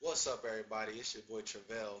What's up, everybody? It's your boy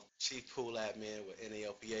Travell, Chief Pool Admin with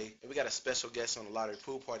NALPA, and we got a special guest on the Lottery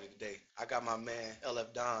Pool Party today. I got my man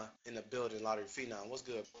LF Don in the building, Lottery Fenom. What's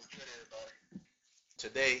good? What's good, everybody?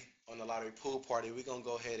 Today on the Lottery Pool Party, we're gonna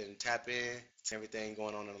go ahead and tap in to everything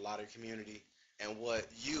going on in the lottery community and what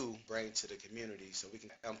you bring to the community, so we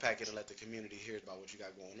can unpack it and let the community hear about what you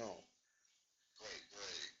got going on. Great,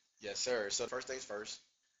 great. Yes, sir. So first things first,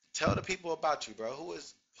 tell the people about you, bro. Who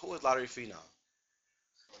is Lottery Phenom?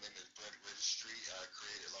 My name is Brent Registry. I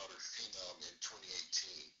created Lottery Phenom in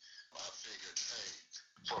 2018. I figured, hey,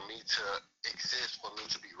 for me to exist, for me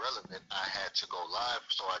to be relevant, I had to go live,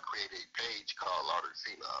 so I created a page called Lottery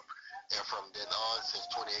Phenom. And from then on, since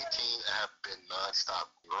 2018, I have been nonstop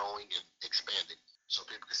growing and expanding. So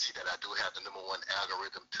people can see that I do have the number one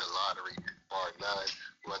algorithm to lottery, bar none.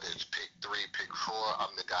 Whether it's pick 3, pick 4,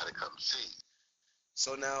 I'm the guy to come see.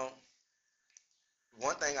 So now,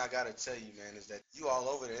 one thing I gotta tell you, man, is that you all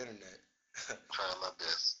over the internet. Trying my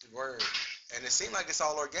best. Word. And it seemed like it's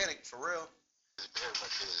all organic, for real. It very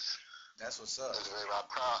much is. That's what's up. I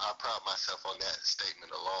pride myself on that statement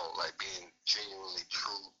alone, like being genuinely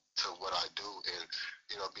true to what I do and,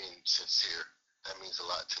 being sincere. That means a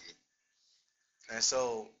lot to me. And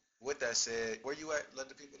so, with that said, where you at? Let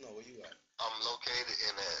the people know where you at. I'm located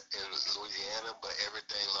in Louisiana, but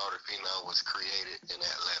everything Lottery Phenom was created in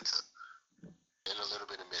Atlanta. And a little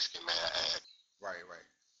bit of Michigan, may I add. Right, right.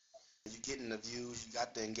 You getting the views, you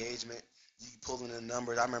got the engagement, you pulling the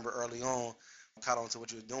numbers. I remember early on, I caught on to what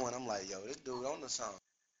you were doing. I'm like, yo, this dude on the song.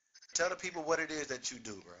 Tell the people what it is that you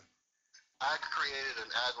do, bro. I created an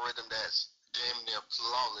algorithm that's damn near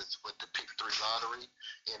flawless with the pick 3 lottery.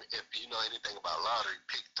 And if you know anything about lottery,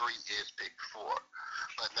 pick 3 is pick 4.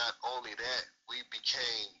 But not only that, we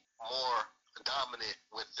became more dominant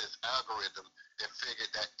with this algorithm and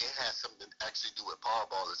figured that it has something to actually do with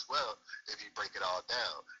Powerball as well if you break it all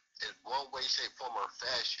down. In one way, shape, form, or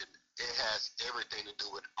fashion, it has everything to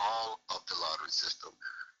do with all of the lottery system.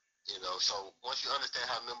 So once you understand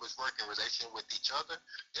how numbers work in relation with each other,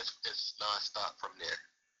 it's nonstop from there.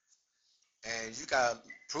 And you got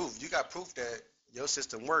proof. You got proof that your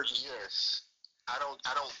system works. Yes.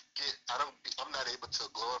 I'm not able to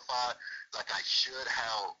glorify like I should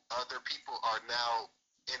how other people are now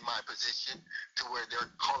in my position to where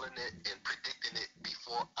they're calling it and predicting it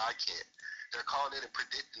before I can. They're calling it and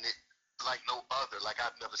predicting it like no other, like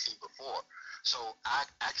I've never seen before. So I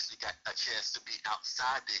actually got a chance to be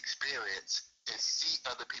outside the experience and see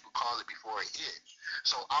other people call it before it hit.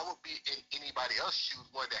 So I would be in anybody else's shoes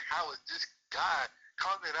wondering, how is this guy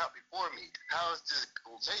calling it out before me? How is this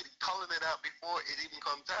lady calling it out before it even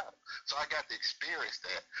comes out? So I got to experience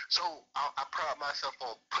that. So I pride myself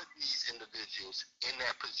on putting these individuals in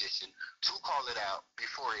that position to call it out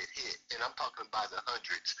before it hit. And I'm talking by the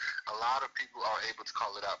hundreds. A lot of people are able to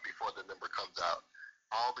call it out before the number comes out,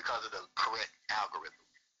 all because of the correct algorithm.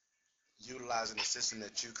 Utilizing the system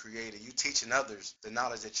that you created, you teaching others the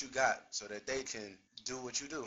knowledge that you got so that they can do what you do.